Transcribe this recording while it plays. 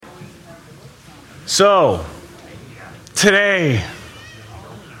So, today,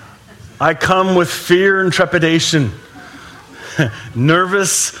 I come with fear and trepidation,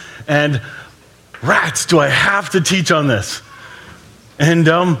 nervous, and rats, do I have to teach on this? And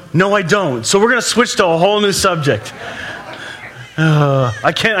no, I don't. So we're going to switch to a whole new subject.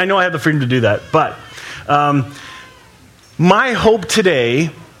 I know I have the freedom to do that, but my hope today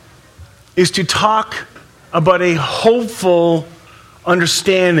is to talk about a hopeful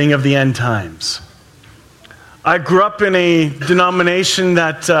understanding of the end times. I grew up in a denomination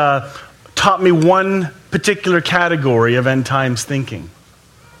that taught me one particular category of end times thinking.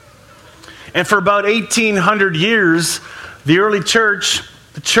 And for about 1,800 years, the early church,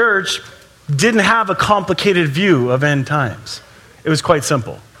 the church, didn't have a complicated view of end times. It was quite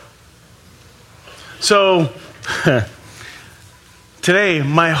simple. So, today,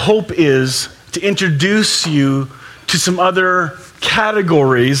 my hope is to introduce you to some other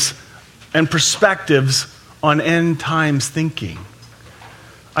categories and perspectives on end times thinking.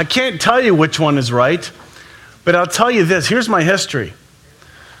 I can't tell you which one is right, but I'll tell you this. Here's my history.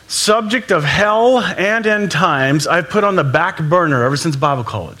 Subject of hell and end times, I've put on the back burner ever since Bible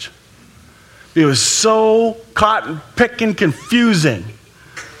college. It was so cotton-picking confusing.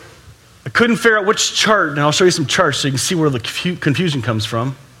 I couldn't figure out which chart, and I'll show you some charts so you can see where the confusion comes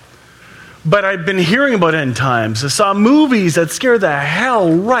from. But I've been hearing about end times. I saw movies that scare the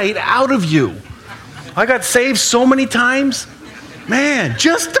hell right out of you. I got saved so many times. Man,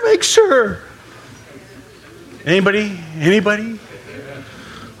 just to make sure. Anybody?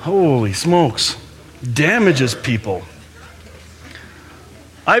 Holy smokes. Damages people.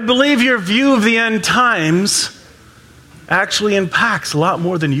 I believe your view of the end times actually impacts a lot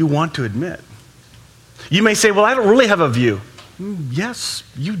more than you want to admit. You may say, well, I don't really have a view. Yes,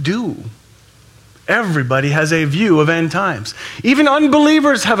 you do. Everybody has a view of end times. Even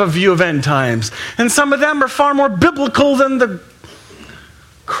unbelievers have a view of end times. And some of them are far more biblical than the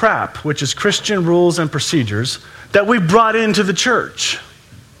crap, which is Christian rules and procedures, that we brought into the church.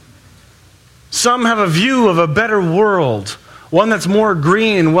 Some have a view of a better world, one that's more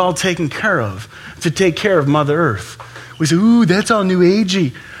green and well taken care of, to take care of Mother Earth. We say, ooh, that's all new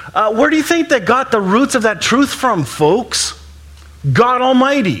agey. Where do you think they got the roots of that truth from, folks? God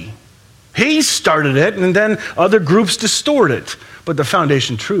Almighty. He started it, and then other groups distort it. But the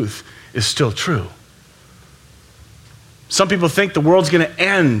foundation truth is still true. Some people think the world's going to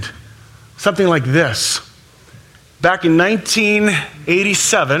end something like this. Back in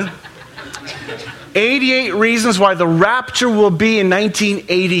 1987, 88 reasons why the rapture will be in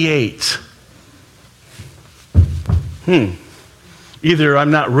 1988. Either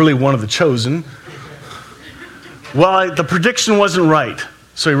I'm not really one of the chosen. Well, the prediction wasn't right.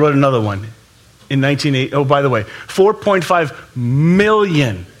 So he wrote another one in 1980. Oh, by the way, 4.5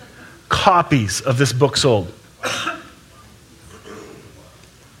 million copies of this book sold.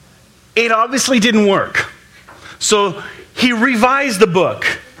 It obviously didn't work. So he revised the book.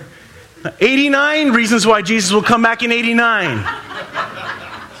 89 reasons why Jesus will come back in 89.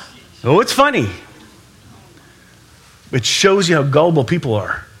 Oh, it's funny. It shows you how gullible people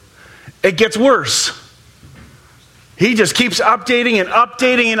are. It gets worse. He just keeps updating and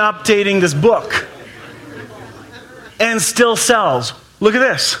updating and updating this book. And still sells. Look at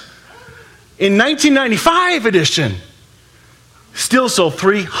this. In 1995 edition, still sold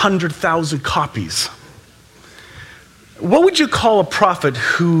 300,000 copies. What would you call a prophet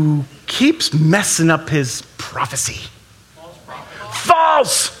who keeps messing up his prophecy?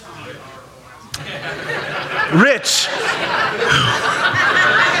 False! Rich.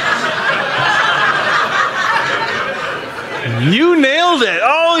 You nailed it.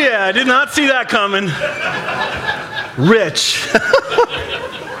 Oh yeah, I did not see that coming. Rich.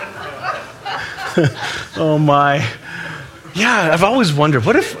 Oh my. Yeah, I've always wondered,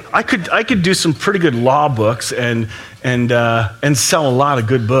 what if I could do some pretty good law books and sell a lot of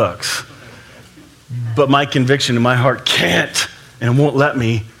good books. But my conviction in my heart can't and won't let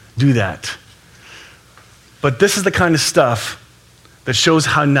me do that. But this is the kind of stuff that shows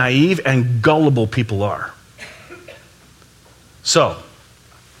how naive and gullible people are. So,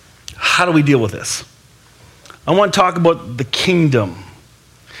 how do we deal with this? I want to talk about the kingdom.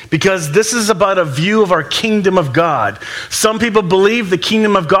 Because this is about a view of our kingdom of God. Some people believe the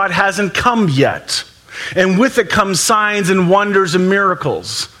kingdom of God hasn't come yet. And with it comes signs and wonders and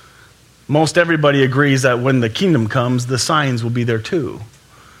miracles. Most everybody agrees that when the kingdom comes, the signs will be there too.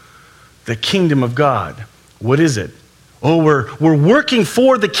 The kingdom of God. What is it? Oh, we're working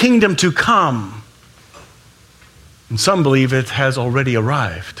for the kingdom to come. And some believe it has already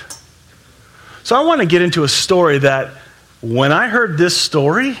arrived. So I want to get into a story that when I heard this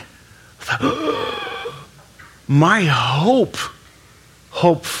story, I thought, my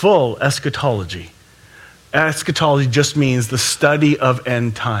hopeful eschatology. Eschatology just means the study of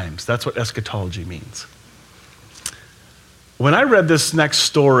end times. That's what eschatology means. When I read this next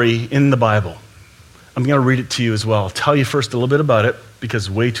story in the Bible, I'm going to read it to you as well. I'll tell you first a little bit about it because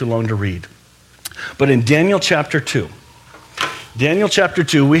it's way too long to read. But in Daniel chapter 2,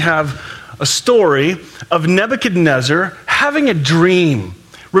 we have a story of Nebuchadnezzar having a dream.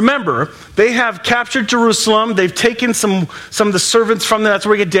 Remember, they have captured Jerusalem. They've taken some of the servants from there. That's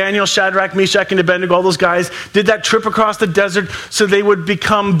where we get Daniel, Shadrach, Meshach, and Abednego. All those guys did that trip across the desert so they would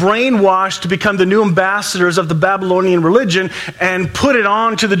become brainwashed to become the new ambassadors of the Babylonian religion and put it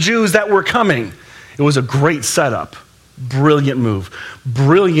on to the Jews that were coming. It was a great setup. Brilliant move.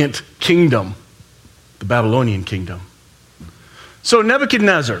 Brilliant kingdom. The Babylonian kingdom. So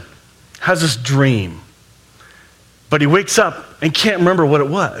Nebuchadnezzar has this dream. But he wakes up and can't remember what it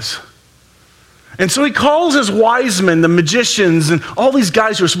was. And so he calls his wise men, the magicians, and all these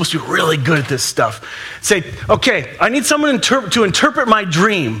guys who are supposed to be really good at this stuff. Say, okay, I need someone to interpret my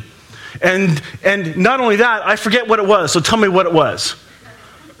dream. And not only that, I forget what it was, so tell me what it was.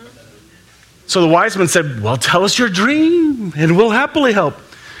 So the wise men said, well, tell us your dream, and we'll happily help.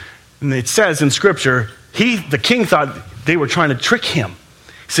 And it says in Scripture, the king thought they were trying to trick him.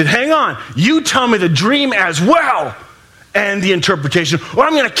 He said, hang on, you tell me the dream as well and the interpretation, or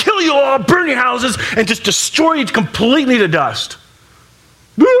I'm going to kill you all, burn your houses, and just destroy you completely to dust.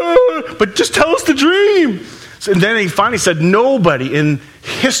 But just tell us the dream. And then he finally said, nobody in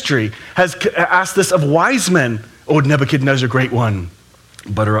history has asked this of wise men. Oh, Nebuchadnezzar, great one.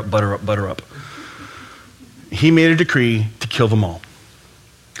 Butter up, butter up, butter up. He made a decree to kill them all.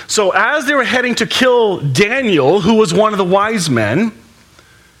 So as they were heading to kill Daniel, who was one of the wise men,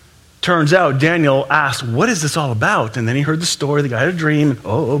 turns out Daniel asked, what is this all about? And then he heard the story. The guy had a dream.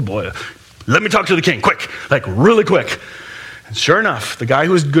 Oh boy, let me talk to the king, quick, like really quick. And sure enough, the guy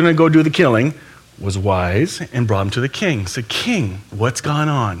who was going to go do the killing was wise and brought him to the king. Said, King, what's gone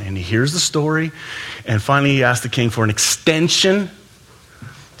on? And he hears the story. And finally he asked the king for an extension.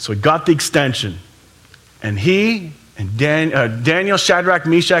 So he got the extension. And he and Daniel, Shadrach,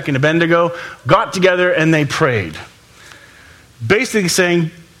 Meshach, and Abednego got together and they prayed. Basically saying,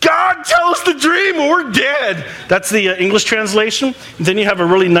 God, tell us the dream or we're dead. That's the English translation. And then you have a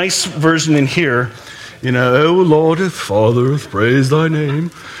really nice version in here. You know, O Lord, Father, praise thy name.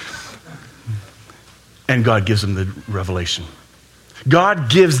 And God gives him the revelation.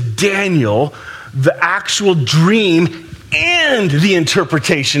 God gives Daniel the actual dream and the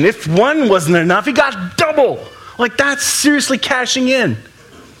interpretation. If one wasn't enough, he got double. Like, that's seriously cashing in.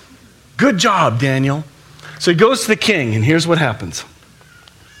 Good job, Daniel. So he goes to the king, and here's what happens.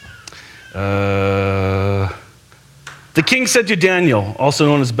 The king said to Daniel, also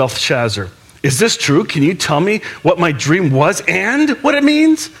known as Belshazzar, is this true? Can you tell me what my dream was and what it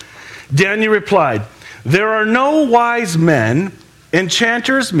means? Daniel replied, there are no wise men,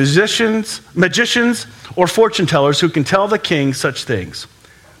 enchanters, magicians, or fortune tellers who can tell the king such things.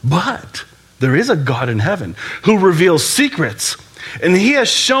 But there is a God in heaven who reveals secrets, and he has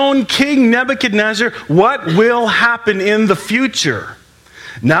shown King Nebuchadnezzar what will happen in the future.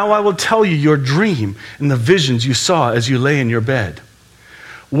 Now I will tell you your dream and the visions you saw as you lay in your bed.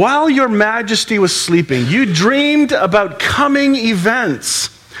 While your majesty was sleeping, you dreamed about coming events.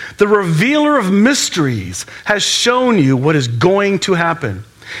 The revealer of mysteries has shown you what is going to happen.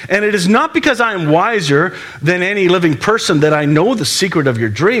 And it is not because I am wiser than any living person that I know the secret of your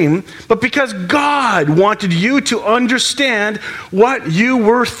dream, but because God wanted you to understand what you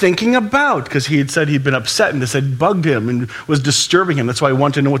were thinking about. Because he had said he'd been upset and this had bugged him and was disturbing him. That's why he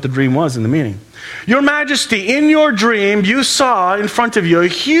wanted to know what the dream was in the meaning. Your majesty, in your dream, you saw in front of you a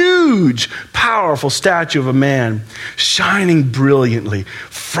huge, powerful statue of a man, shining brilliantly,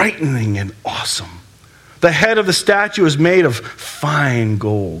 frightening and awesome. The head of the statue is made of fine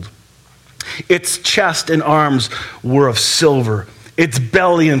gold. Its chest and arms were of silver. Its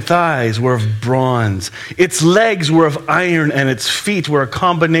belly and thighs were of bronze. Its legs were of iron, and its feet were a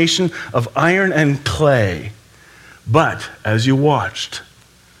combination of iron and clay. But as you watched,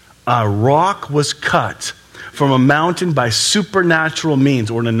 a rock was cut from a mountain by supernatural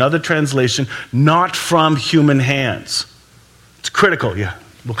means, or in another translation, not from human hands. It's critical, yeah.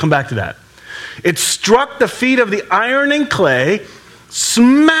 We'll come back to that. It struck the feet of the iron and clay,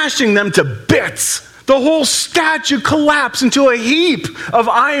 smashing them to bits. The whole statue collapsed into a heap of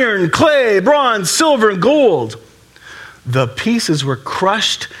iron, clay, bronze, silver, and gold. The pieces were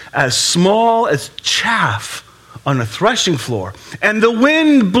crushed as small as chaff on a threshing floor, and the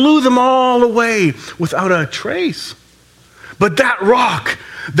wind blew them all away without a trace. But that rock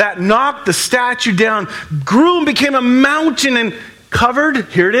that knocked the statue down, grew and became a mountain and covered,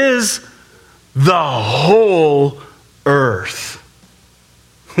 here it is, the whole earth.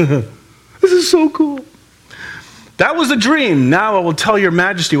 This is so cool. That was a dream. Now I will tell your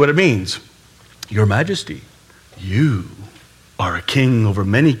majesty what it means. Your majesty, you are a king over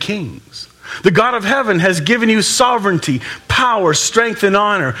many kings. The God of heaven has given you sovereignty, power, strength, and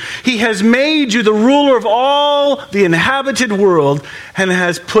honor. He has made you the ruler of all the inhabited world and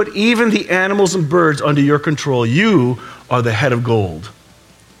has put even the animals and birds under your control. You are the head of gold.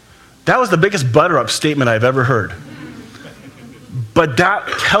 That was the biggest butter-up statement I've ever heard. But that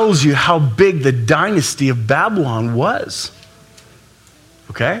tells you how big the dynasty of Babylon was.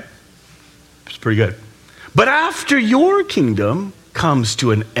 Okay? It's pretty good. But after your kingdom comes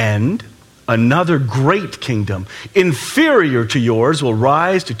to an end, another great kingdom, inferior to yours, will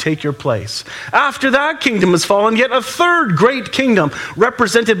rise to take your place. After that kingdom has fallen, yet a third great kingdom,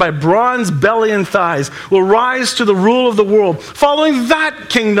 represented by bronze belly and thighs, will rise to the rule of the world. Following that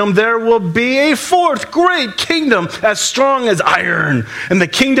kingdom, there will be a fourth great kingdom as strong as iron, and the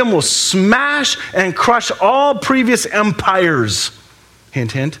kingdom will smash and crush all previous empires.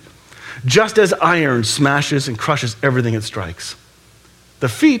 Hint, hint. Just as iron smashes and crushes everything it strikes. The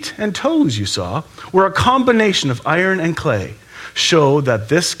feet and toes you saw were a combination of iron and clay, show that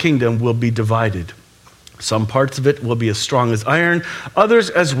this kingdom will be divided. Some parts of it will be as strong as iron, others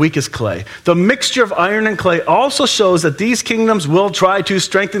as weak as clay. The mixture of iron and clay also shows that these kingdoms will try to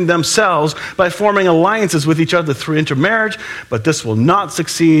strengthen themselves by forming alliances with each other through intermarriage, but this will not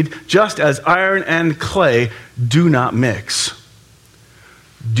succeed, just as iron and clay do not mix.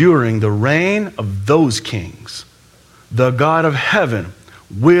 During the reign of those kings, the God of heaven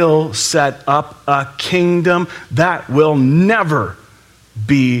will set up a kingdom that will never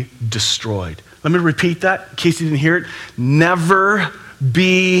be destroyed. Let me repeat that in case you didn't hear it. Never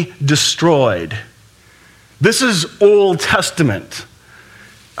be destroyed. This is Old Testament.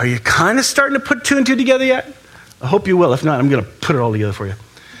 Are you kind of starting to put two and two together yet? I hope you will. If not, I'm going to put it all together for you.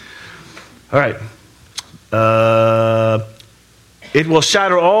 All right. It will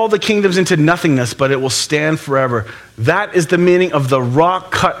shatter all the kingdoms into nothingness, but it will stand forever. That is the meaning of the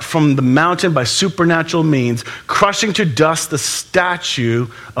rock cut from the mountain by supernatural means, crushing to dust the statue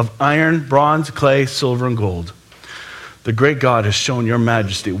of iron, bronze, clay, silver, and gold. The great God has shown your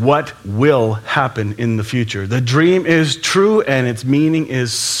majesty what will happen in the future. The dream is true and its meaning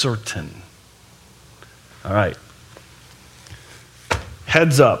is certain. All right.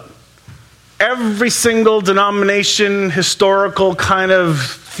 Heads up. Every single denomination, historical kind of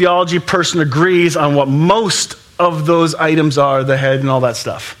theology person agrees on what most of those items are, the head and all that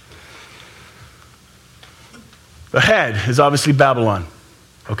stuff. The head is obviously Babylon,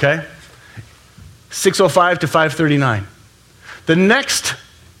 okay? 605 to 539. The next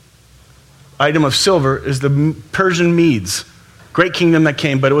item of silver is the Persian Medes, great kingdom that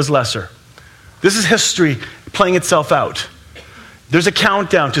came, but it was lesser. This is history playing itself out. There's a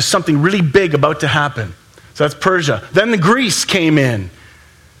countdown to something really big about to happen. So that's Persia. Then the Greece came in.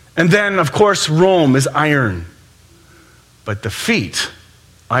 And then, of course, Rome is iron. But the feet,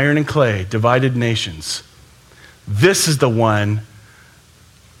 iron and clay, divided nations. This is the one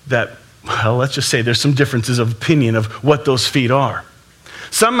that, well, let's just say there's some differences of opinion of what those feet are.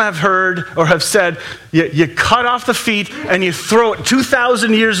 Some have heard or have said, you cut off the feet and you throw it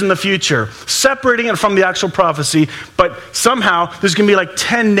 2,000 years in the future, separating it from the actual prophecy, but somehow there's going to be like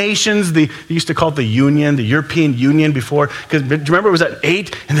 10 nations. They used to call it the Union, the European Union before, because do you remember it was at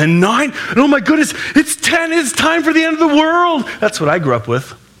 8 and then 9? And oh my goodness, it's 10, it's time for the end of the world. That's what I grew up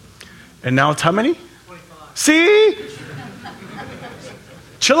with. And now it's how many? 25. See?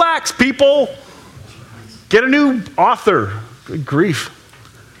 Chillax, people. Get a new author. Good grief.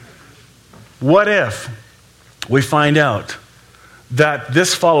 What if we find out that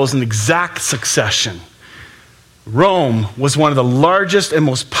this follows an exact succession? Rome was one of the largest and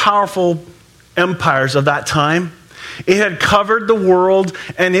most powerful empires of that time. It had covered the world,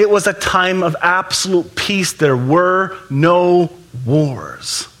 and it was a time of absolute peace. There were no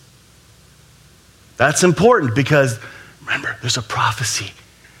wars. That's important because, remember, there's a prophecy.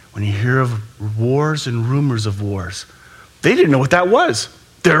 When you hear of wars and rumors of wars, they didn't know what that was.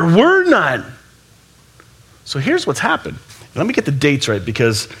 There were none. So here's what's happened. Let me get the dates right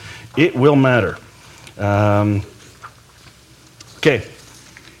because it will matter. Okay.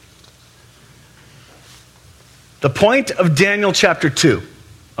 The point of Daniel chapter 2.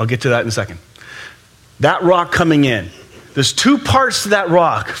 I'll get to that in a second. That rock coming in. There's two parts to that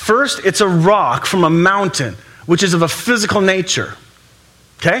rock. First, it's a rock from a mountain, which is of a physical nature.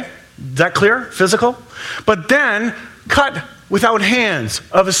 Okay? Is that clear? Physical? But then, cut without hands,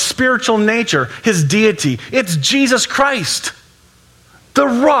 of a spiritual nature, his deity. It's Jesus Christ. The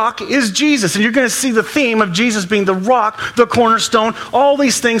rock is Jesus. And you're going to see the theme of Jesus being the rock, the cornerstone, all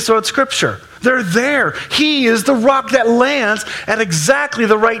these things throughout Scripture. They're there. He is the rock that lands at exactly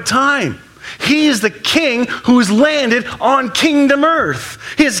the right time. He is the king who's landed on kingdom earth.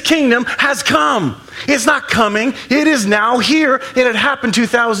 His kingdom has come. It's not coming. It is now here. It had happened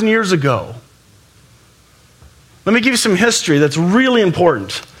 2,000 years ago. Let me give you some history that's really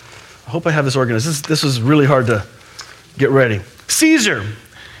important. I hope I have this organized. This was really hard to get ready. Caesar,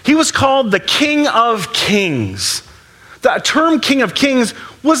 he was called the King of Kings. The term King of Kings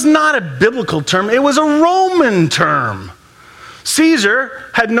was not a biblical term. It was a Roman term. Caesar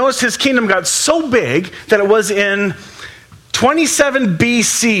had noticed his kingdom got so big that it was in 27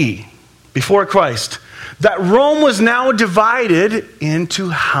 BC, before Christ, that Rome was now divided into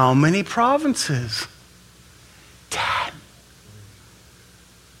how many provinces? 10.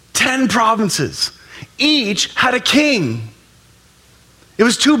 10 provinces. Each had a king. It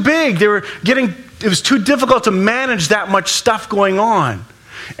was too big. It was too difficult to manage that much stuff going on.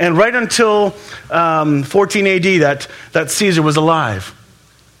 And right until 14 AD that Caesar was alive.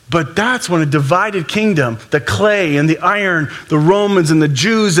 But that's when a divided kingdom, the clay and the iron, the Romans and the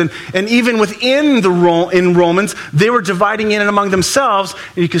Jews, and even within in Romans, they were dividing in and among themselves,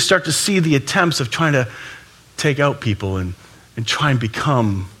 and you could start to see the attempts of trying to take out people and try and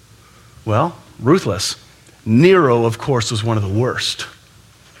become, well, ruthless. Nero, of course, was one of the worst.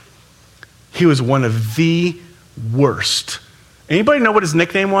 He was one of the worst. Anybody know what his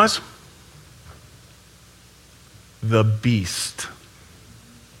nickname was? The Beast.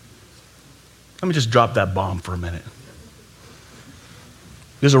 Let me just drop that bomb for a minute.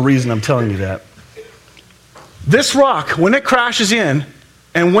 There's a reason I'm telling you that. This rock, when it crashes in,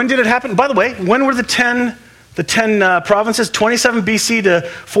 and when did it happen? By the way, when were the 10 provinces? 27 BC to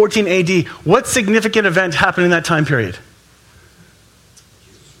 14 AD. What significant event happened in that time period?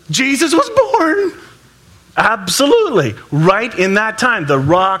 Jesus was born. Absolutely. Right in that time, the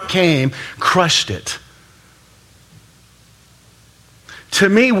rock came, crushed it. To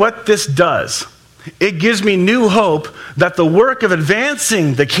me, what this does, it gives me new hope that the work of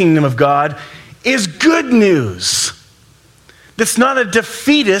advancing the kingdom of God is good news. It's not a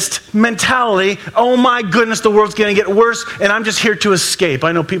defeatist mentality. Oh my goodness, the world's going to get worse, and I'm just here to escape.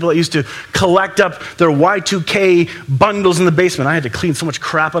 I know people that used to collect up their Y2K bundles in the basement. I had to clean so much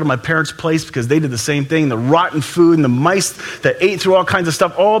crap out of my parents' place because they did the same thing. The rotten food and the mice that ate through all kinds of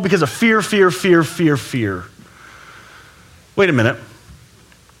stuff, all because of fear, fear, fear, fear, fear. Wait a minute.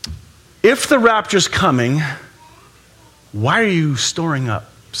 If the rapture's coming, why are you storing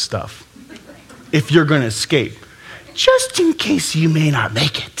up stuff if you're going to escape? Just in case you may not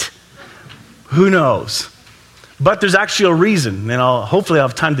make it. Who knows? But there's actually a reason, and hopefully I'll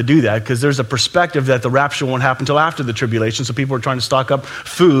have time to do that, because there's a perspective that the rapture won't happen until after the tribulation, so people are trying to stock up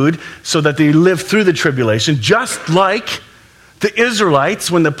food so that they live through the tribulation, just like the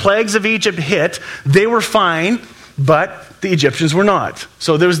Israelites, when the plagues of Egypt hit, they were fine, but the Egyptians were not.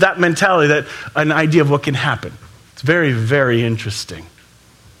 So there's that mentality, that an idea of what can happen. It's very, very interesting.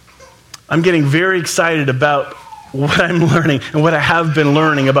 I'm getting very excited about what I'm learning and what I have been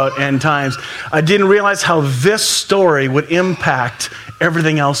learning about end times. I didn't realize how this story would impact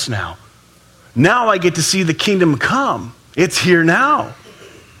everything else now. Now I get to see the kingdom come. It's here now.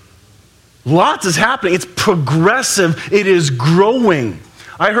 Lots is happening. It's progressive. It is growing.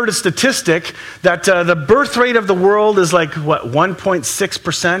 I heard a statistic that the birth rate of the world is like,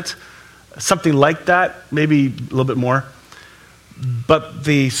 1.6%? Something like that, maybe a little bit more. But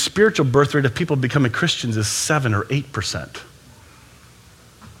the spiritual birth rate of people becoming Christians is 7 or 8%.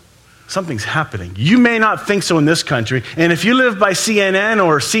 Something's happening. You may not think so in this country, and if you live by CNN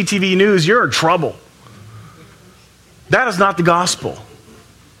or CTV News, you're in trouble. That is not the gospel.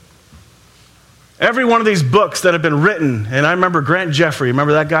 Every one of these books that have been written, and I remember Grant Jeffrey,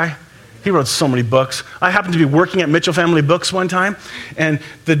 remember that guy? He wrote so many books. I happened to be working at Mitchell Family Books one time, and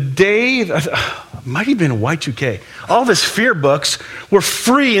the day, might have been Y2K, all of his fear books were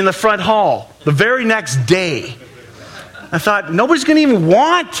free in the front hall the very next day. I thought, nobody's going to even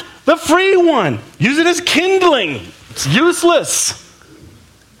want the free one. Use it as kindling. It's useless.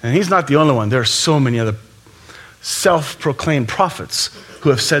 And he's not the only one. There are so many other self-proclaimed prophets who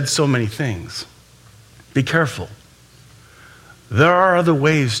have said so many things. Be careful. There are other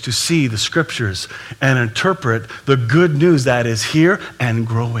ways to see the scriptures and interpret the good news that is here and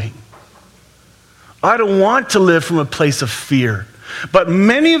growing. I don't want to live from a place of fear. But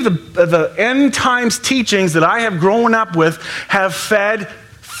many of the end times teachings that I have grown up with have fed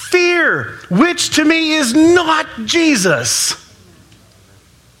fear, which to me is not Jesus.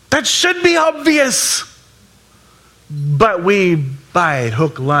 That should be obvious. But we buy it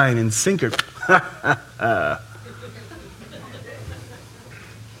hook, line, and sinker.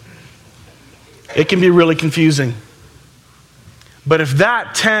 It can be really confusing. But if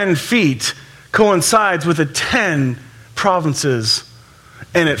that 10 feet coincides with the 10 provinces,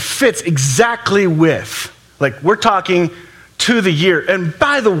 and it fits exactly with, like we're talking to the year. And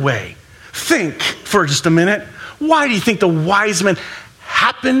by the way, think for just a minute, why do you think the wise men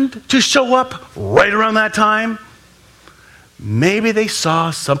happened to show up right around that time? Maybe they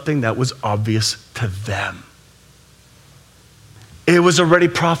saw something that was obvious to them. It was already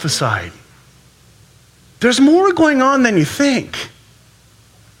prophesied. There's more going on than you think.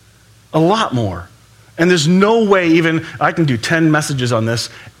 A lot more. And there's no way even, I can do 10 messages on this,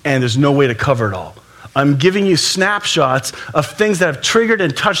 and there's no way to cover it all. I'm giving you snapshots of things that have triggered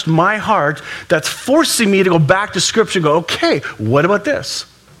and touched my heart that's forcing me to go back to Scripture and go, okay, what about this?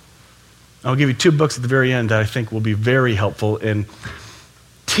 I'll give you 2 books at the very end that I think will be very helpful in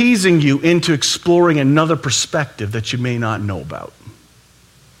teasing you into exploring another perspective that you may not know about.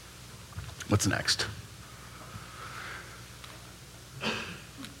 What's next?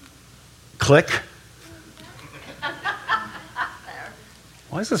 Click.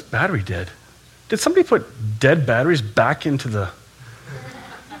 Why is this battery dead? Did somebody put dead batteries back into the...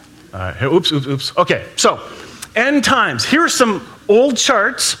 Oops. Okay, so end times. Here are some old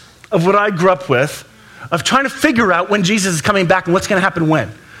charts of what I grew up with, of trying to figure out when Jesus is coming back and what's going to happen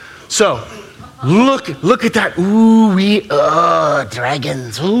when. So, look at that. Ooh,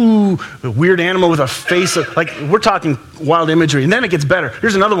 dragons. Ooh, a weird animal with a face of, like, we're talking wild imagery. And then it gets better.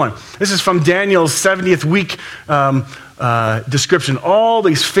 Here's another one. This is from Daniel's 70th week description. All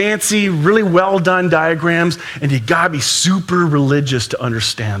these fancy, really well done diagrams, and you gotta be super religious to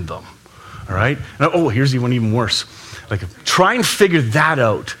understand them. All right? And, here's one even worse. Like, try and figure that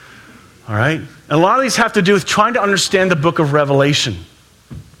out. All right? And a lot of these have to do with trying to understand the book of Revelation.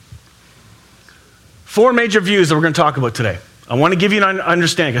 4 major views that we're going to talk about today. I want to give you an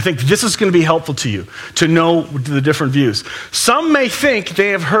understanding. I think this is going to be helpful to you to know the different views. Some may think they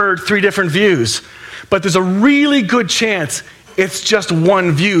have heard 3 different views, but there's a really good chance it's just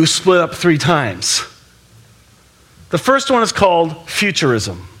one view split up 3 times. The first one is called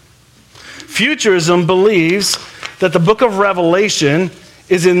futurism. Futurism believes that the book of Revelation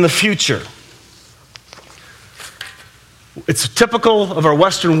is in the future. It's typical of our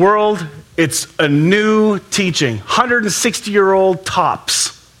Western world. It's a new teaching, 160-year-old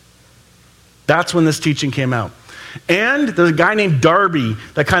tops. That's when this teaching came out. And there's a guy named Darby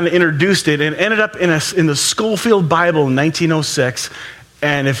that kind of introduced it and ended up in the Schofield Bible in 1906.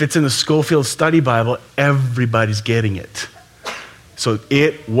 And if it's in the Schofield Study Bible, everybody's getting it. So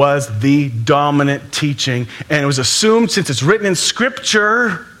it was the dominant teaching. And it was assumed, since it's written in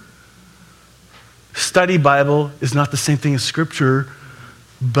Scripture, Study Bible is not the same thing as Scripture.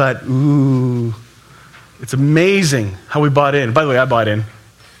 But, it's amazing how we bought in. By the way, I bought in.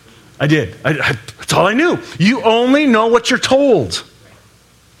 I did. That's all I knew. You only know what you're told.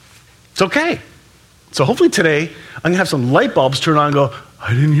 It's okay. So hopefully today, I'm going to have some light bulbs turn on and go,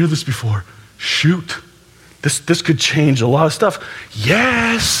 I didn't hear this before. Shoot. This could change a lot of stuff.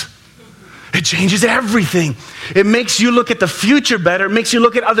 Yes. It changes everything. It makes you look at the future better. It makes you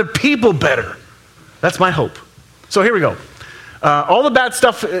look at other people better. That's my hope. So here we go. All the bad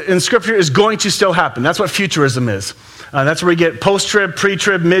stuff in Scripture is going to still happen. That's what futurism is. That's where we get post-trib,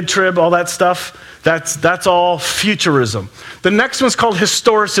 pre-trib, mid-trib, all that stuff. That's all futurism. The next one's called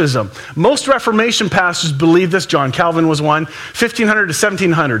historicism. Most Reformation pastors believe this. John Calvin was one. 1500 to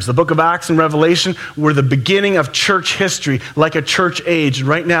 1700s. The book of Acts and Revelation were the beginning of church history, like a church age. And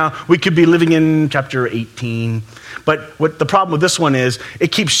right now, we could be living in chapter 18. But what the problem with this one is,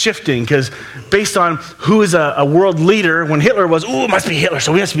 it keeps shifting, because based on who is a world leader, when Hitler was, it must be Hitler,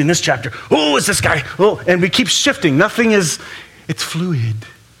 so we have to be in this chapter. It's this guy. And we keep shifting. It's fluid.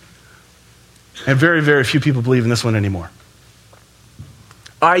 And very, very few people believe in this one anymore.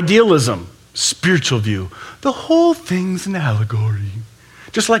 Idealism, spiritual view. The whole thing's an allegory.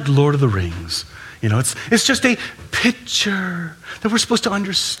 Just like Lord of the Rings. It's just a picture that we're supposed to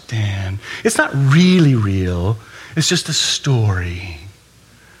understand. It's not really real. It's just a story.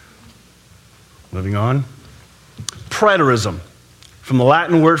 Moving on. Preterism, from the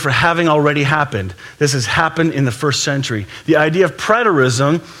Latin word for having already happened. This has happened in the 1st century. The idea of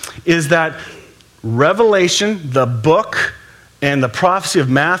preterism is that Revelation, the book, and the prophecy of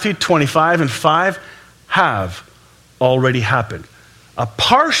Matthew 25 and 5 have already happened. A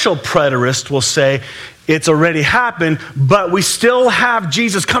partial preterist will say it's already happened, but we still have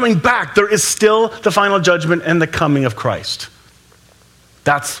Jesus coming back. There is still the final judgment and the coming of Christ.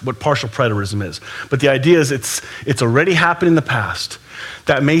 That's what partial preterism is. But the idea is it's already happened in the past.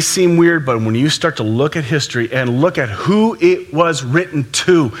 That may seem weird, but when you start to look at history and look at who it was written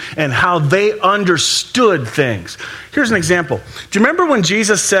to and how they understood things. Here's an example. Do you remember when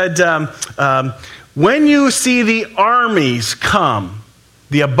Jesus said, when you see the armies come,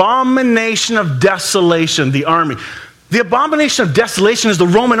 the abomination of desolation, the army. The abomination of desolation is the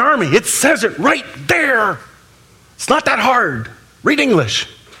Roman army. It says it right there. It's not that hard. Read English.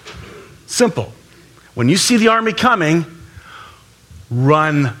 Simple. When you see the army coming,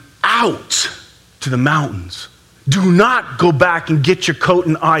 run out to the mountains. Do not go back and get your coat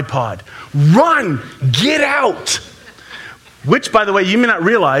and iPod. Run, get out. Which, by the way, you may not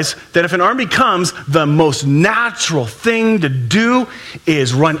realize that if an army comes, the most natural thing to do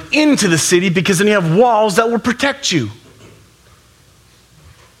is run into the city because then you have walls that will protect you.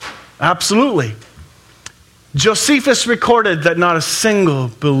 Absolutely. Josephus recorded that not a single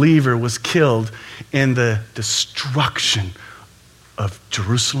believer was killed in the destruction of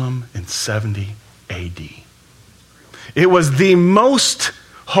Jerusalem in 70 AD. It was the most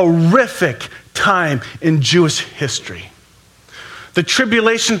horrific time in Jewish history. The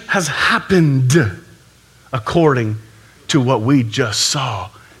tribulation has happened according to what we just saw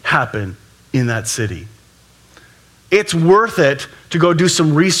happen in that city. It's worth it to go do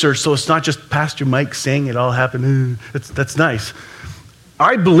some research so it's not just Pastor Mike saying it all happened. That's nice.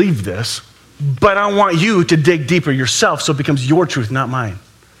 I believe this, but I want you to dig deeper yourself so it becomes your truth, not mine.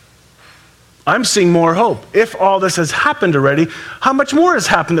 I'm seeing more hope. If all this has happened already, how much more has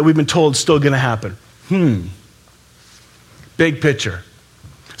happened that we've been told is still going to happen? Big picture.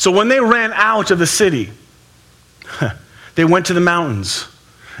 So when they ran out of the city, they went to the mountains.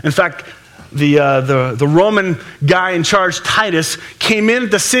 In fact, the Roman guy in charge, Titus, came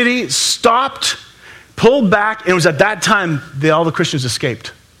in the city, stopped, pulled back, and it was at that time that all the Christians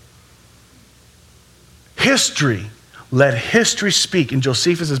escaped. History, let history speak. And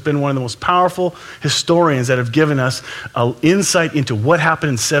Josephus has been one of the most powerful historians that have given us an insight into what happened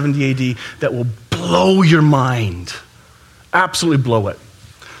in 70 AD that will blow your mind. Absolutely blow it.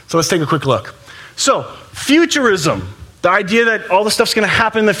 So let's take a quick look. So, futurism. The idea that all this stuff's going to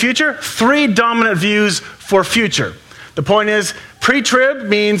happen in the future, 3 dominant views for future. The point is, pre-trib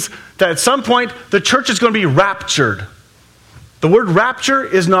means that at some point the church is going to be raptured. The word rapture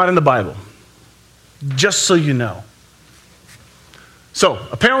is not in the Bible, just so you know. So,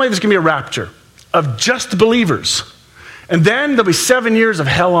 apparently there's going to be a rapture of just believers. And then there'll be 7 years of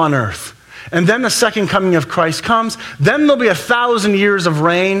hell on earth. And then the second coming of Christ comes. Then there'll be 1,000 years of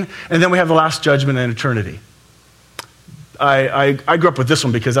reign. And then we have the last judgment and eternity. I grew up with this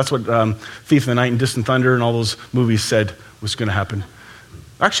one because that's what Thief in the Night and Distant Thunder and all those movies said was going to happen.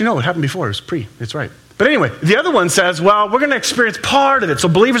 Actually, no, it happened before. It's right. But anyway, the other one says, well, we're going to experience part of it. So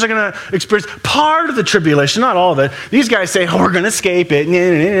believers are going to experience part of the tribulation, not all of it. These guys say, oh, we're going to escape it.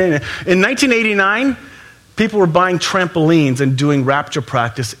 In 1989, people were buying trampolines and doing rapture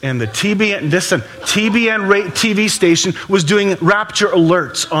practice, and the TBN TV station was doing rapture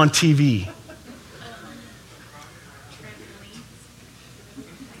alerts on TV.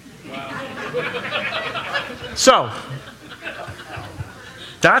 So,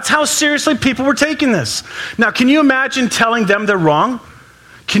 that's how seriously people were taking this. Now, can you imagine telling them they're wrong?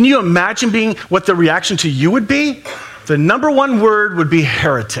 Can you imagine being what the reaction to you would be? The number one word would be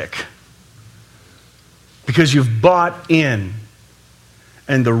heretic. Because you've bought in.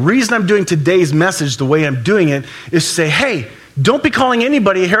 And the reason I'm doing today's message the way I'm doing it is to say, hey, don't be calling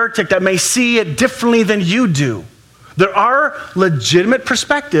anybody a heretic that may see it differently than you do. There are legitimate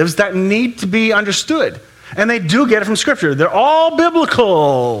perspectives that need to be understood. And they do get it from Scripture. They're all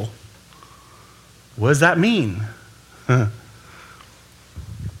biblical. What does that mean? And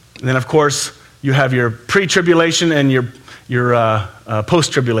then, of course, you have your pre-tribulation and your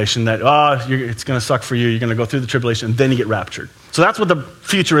post-tribulation that, it's going to suck for you. You're going to go through the tribulation, and then you get raptured. So that's what the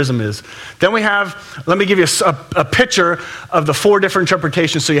futurism is. Then we have, let me give you a picture of the 4 different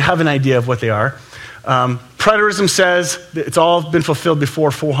interpretations so you have an idea of what they are. Preterism says it's all been fulfilled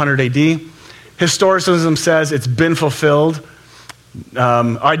before 400 AD. Historicism says it's been fulfilled.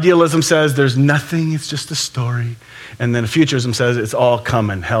 Idealism says there's nothing, it's just a story. And then futurism says it's all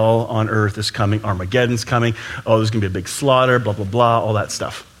coming. Hell on earth is coming. Armageddon's coming. Oh, there's going to be a big slaughter, blah, blah, blah, all that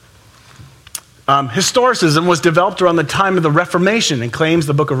stuff. Historicism was developed around the time of the Reformation and claims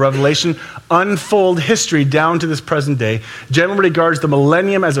the book of Revelation unfold history down to this present day. Generally regards the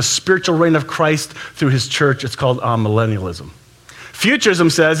millennium as a spiritual reign of Christ through his church. It's called millennialism. Futurism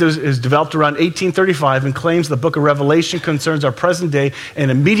says it was developed around 1835 and claims the book of Revelation concerns our present day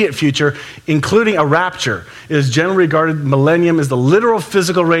and immediate future, including a rapture. It is generally regarded millennium as the literal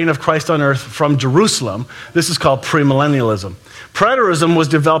physical reign of Christ on earth from Jerusalem. This is called premillennialism. Preterism was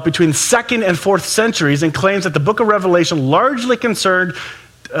developed between the 2nd and 4th centuries and claims that the book of Revelation largely concerned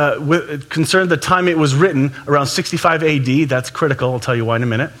the time it was written, around 65 AD. That's critical. I'll tell you why in a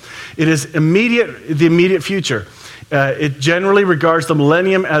minute. It is the immediate future. It generally regards the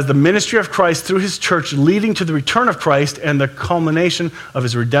millennium as the ministry of Christ through his church leading to the return of Christ and the culmination of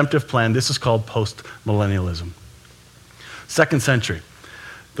his redemptive plan. This is called post-millennialism. 2nd century.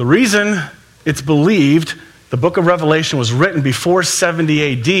 The reason it's believed the book of Revelation was written before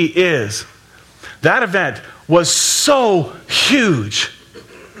 70 AD is that event was so huge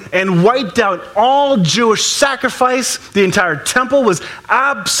and wiped out all Jewish sacrifice. The entire temple was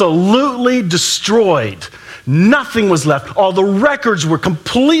absolutely destroyed. Nothing was left. All the records were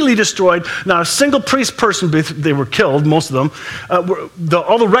completely destroyed. Not a single priest person, they were killed, most of them.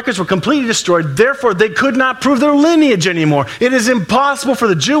 All the records were completely destroyed. Therefore, they could not prove their lineage anymore. It is impossible for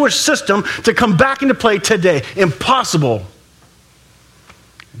the Jewish system to come back into play today. Impossible.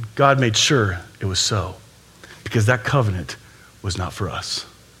 God made sure it was so, because that covenant was not for us.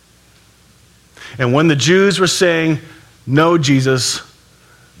 And when the Jews were saying, no, Jesus,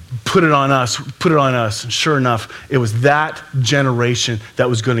 put it on us, and sure enough, it was that generation that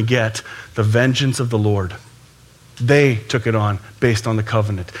was going to get the vengeance of the Lord. They took it on based on the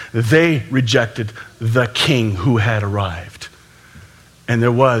covenant. They rejected the king who had arrived. And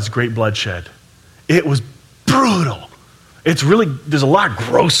there was great bloodshed. It was brutal. There's a lot of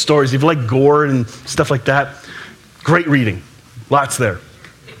gross stories. If you like gore and stuff like that, great reading. Lots there.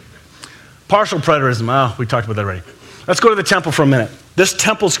 Partial preterism. We talked about that already. Let's go to the temple for a minute. This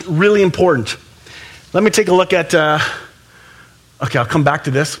temple's really important. Let me take a look at, okay, I'll come back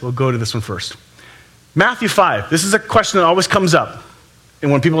to this. We'll go to this one first. Matthew 5. This is a question that always comes up.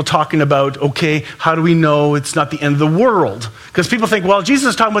 And when people are talking about, okay, how do we know it's not the end of the world? Because people think, well, Jesus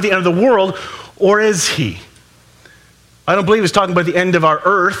is talking about the end of the world, or is he? I don't believe he's talking about the end of our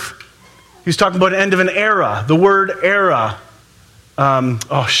earth. He's talking about the end of an era. The word era. Now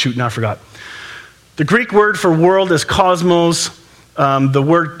I forgot. The Greek word for world is cosmos. The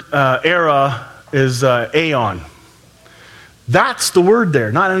word era is aeon. That's the word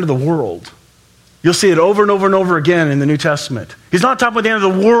there, not end of the world. You'll see it over and over and over again in the New Testament. He's not talking about the end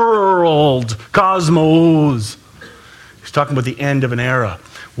of the world, cosmos. He's talking about the end of an era.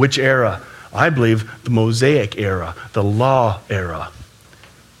 Which era? I believe the Mosaic era, the law era.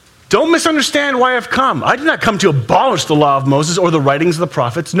 Don't misunderstand why I've come. I did not come to abolish the law of Moses or the writings of the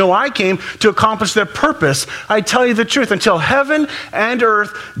prophets. No, I came to accomplish their purpose. I tell you the truth, until heaven and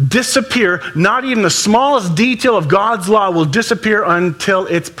earth disappear, not even the smallest detail of God's law will disappear until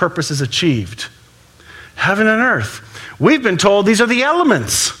its purpose is achieved. Heaven and earth. We've been told these are the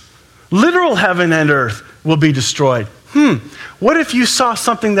elements. Literal heaven and earth will be destroyed. What if you saw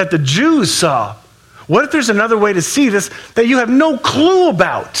something that the Jews saw? What if there's another way to see this that you have no clue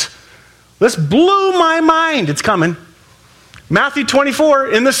about? This blew my mind. It's coming. Matthew 24,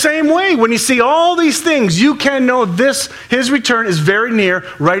 in the same way, when you see all these things, you can know his return is very near,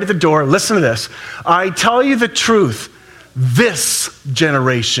 right at the door. Listen to this. I tell you the truth, this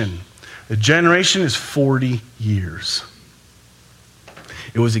generation, the generation is 40 years.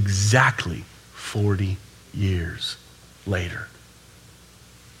 It was exactly 40 years later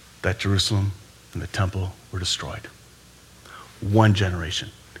that Jerusalem and the temple were destroyed. One generation.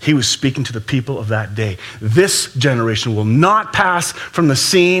 He was speaking to the people of that day. This generation will not pass from the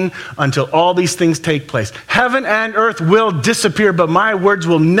scene until all these things take place. Heaven and earth will disappear, but my words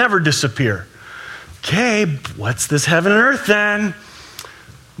will never disappear. Okay, what's this heaven and earth then?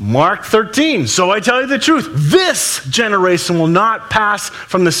 Mark 13. So I tell you the truth, this generation will not pass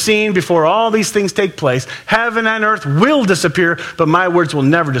from the scene before all these things take place. Heaven and earth will disappear, but my words will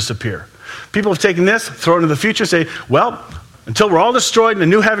never disappear. People have taken this, throw it into the future, say, well, until we're all destroyed in a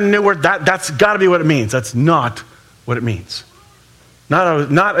new heaven and new earth, that's got to be what it means. That's not what it means.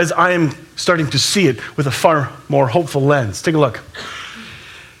 Not as I am starting to see it with a far more hopeful lens. Take a look.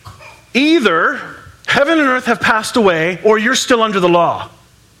 Either heaven and earth have passed away, or you're still under the law.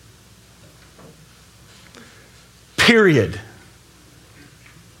 Period.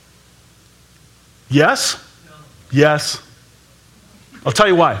 Yes? No. Yes. I'll tell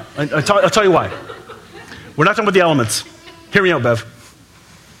you why. I'll tell you why. We're not talking about the elements. Hear me out, Bev.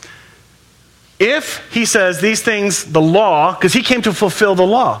 If he says these things, the law, because he came to fulfill the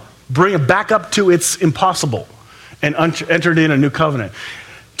law, bring it back up to its impossible, and entered in a new covenant.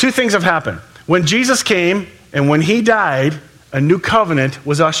 Two things have happened. When Jesus came and when he died a new covenant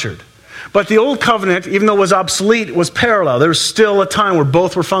was ushered. But the old covenant, even though it was obsolete, was parallel. There was still a time where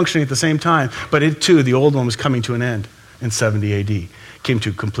both were functioning at the same time. But it too, the old one was coming to an end in 70 AD. Came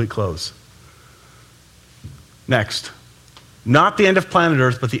to a complete close. Next. Not the end of planet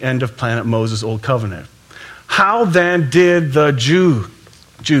Earth, but the end of planet Moses' old covenant. How then did the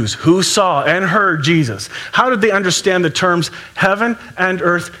Jews who saw and heard Jesus, how did they understand the terms heaven and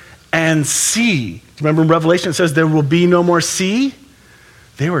earth and sea? Remember in Revelation it says there will be no more sea?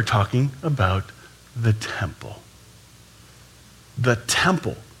 They were talking about the temple. The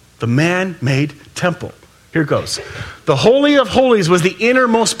temple. The man-made temple. Here it goes. The Holy of Holies was the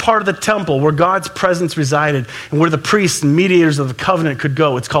innermost part of the temple where God's presence resided and where the priests and mediators of the covenant could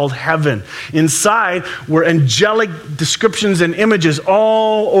go. It's called heaven. Inside were angelic descriptions and images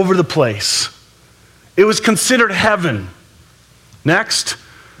all over the place. It was considered heaven. Next,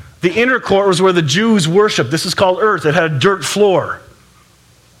 the inner court was where the Jews worshiped. This is called earth. It had a dirt floor.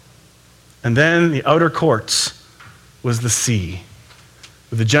 And then the outer courts was the sea,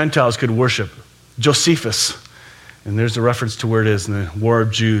 where the Gentiles could worship. Josephus, and there's a reference to where it is in the War of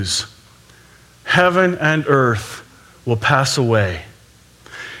Jews. Heaven and earth will pass away.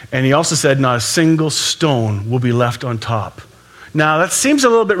 And he also said not a single stone will be left on top. Now that seems a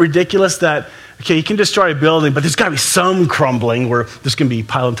little bit ridiculous that, okay, you can destroy a building, but there's got to be some crumbling where this can be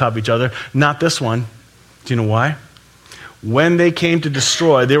piled on top of each other. Not this one. Do you know why? When they came to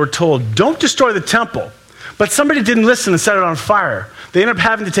destroy, they were told, don't destroy the temple. But somebody didn't listen and set it on fire. They ended up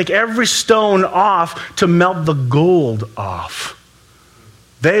having to take every stone off to melt the gold off.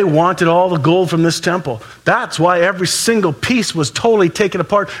 They wanted all the gold from this temple. That's why every single piece was totally taken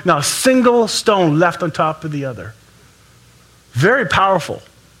apart. Not a single stone left on top of the other. Very powerful.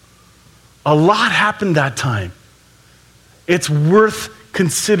 A lot happened that time. It's worth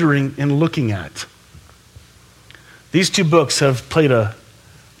considering and looking at. These two books have played a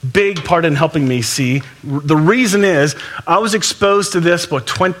big part in helping me see. The reason is I was exposed to this about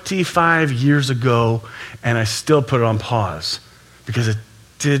 25 years ago, and I still put it on pause because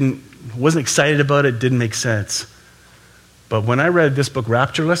wasn't excited about it, didn't make sense. But when I read this book,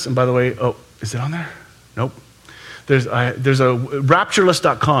 Raptureless, and by the way, is it on there? Nope. There's a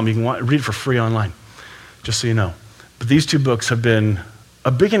raptureless.com. You can read it for free online, just so you know. But these two books have been a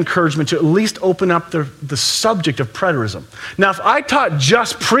big encouragement to at least open up the subject of preterism. Now, if I taught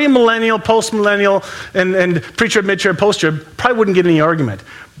just pre-millennial, post-millennial, and pre-trib, mid-trib, post-trib, probably wouldn't get any argument.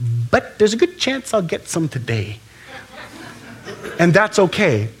 But there's a good chance I'll get some today. And that's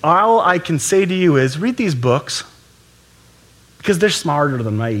okay. All I can say to you is read these books because they're smarter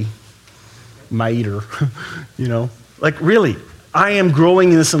than me. Miter, you know. Like really, I am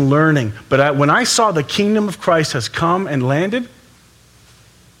growing in this and learning. But when I saw the kingdom of Christ has come and landed,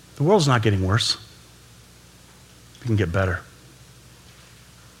 the world's not getting worse. It can get better.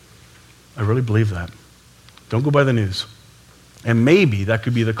 I really believe that. Don't go by the news. And maybe that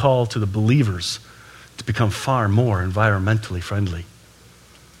could be the call to the believers to become far more environmentally friendly.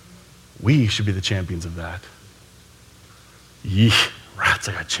 We should be the champions of that. Rats,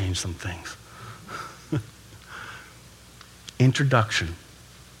 I got to change some things. Introduction.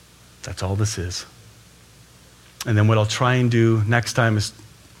 That's all this is. And then what I'll try and do next time is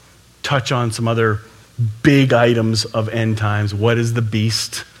touch on some other big items of end times. What is the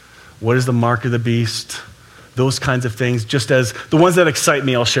beast? What is the mark of the beast? Those kinds of things. Just as the ones that excite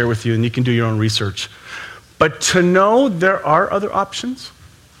me, I'll share with you, and you can do your own research. But to know there are other options,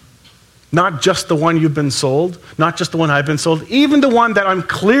 not just the one you've been sold, not just the one I've been sold, even the one that I'm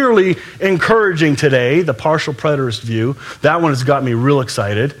clearly encouraging today, the partial preterist view, that one has got me real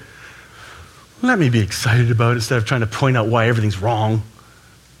excited. Let me be excited about it instead of trying to point out why everything's wrong.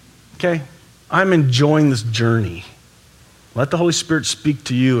 Okay? I'm enjoying this journey. Let the Holy Spirit speak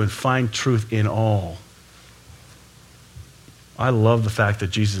to you and find truth in all. I love the fact that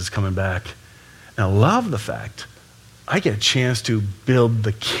Jesus is coming back. And I love the fact I get a chance to build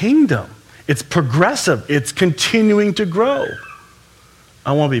the kingdom. It's progressive. It's continuing to grow.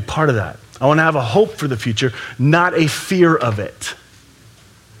 I want to be part of that. I want to have a hope for the future, not a fear of it.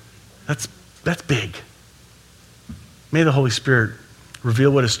 That's big. May the Holy Spirit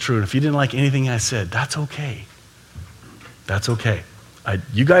reveal what is true. And if you didn't like anything I said, that's okay. That's okay.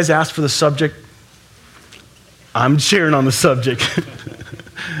 You guys asked for the subject. I'm sharing on the subject.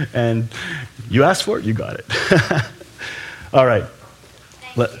 And you asked for it, you got it. All right.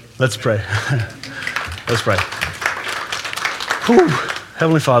 Let's pray. Let's pray. Whew.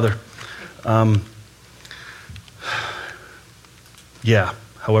 Heavenly Father,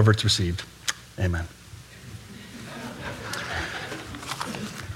 however it's received. Amen.